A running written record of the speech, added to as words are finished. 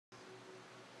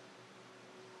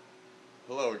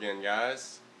Hello again,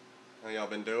 guys. How y'all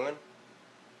been doing?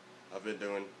 I've been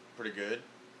doing pretty good.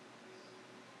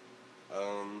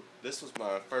 This was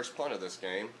my first punt of this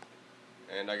game,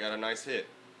 and I got a nice hit.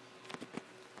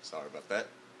 Sorry about that.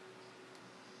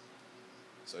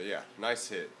 So yeah, nice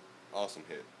hit. Awesome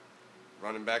hit.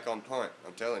 Running back on punt,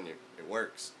 I'm telling you, it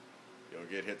works.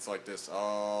 You'll get hits like this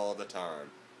all the time.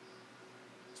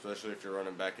 Especially if your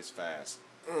running back is fast.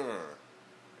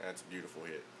 That's a beautiful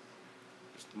hit.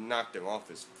 Just knocked him off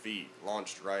his feet,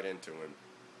 launched right into him.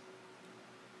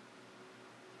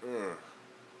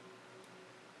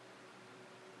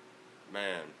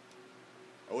 Man,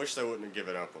 I wish they wouldn't have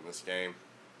given up on this game,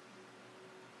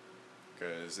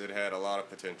 because it had a lot of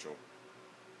potential.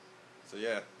 So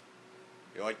yeah,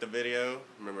 if you liked the video,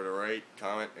 remember to rate,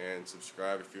 comment, and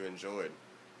subscribe if you enjoyed.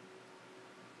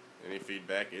 Any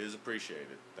feedback is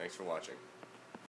appreciated. Thanks for watching.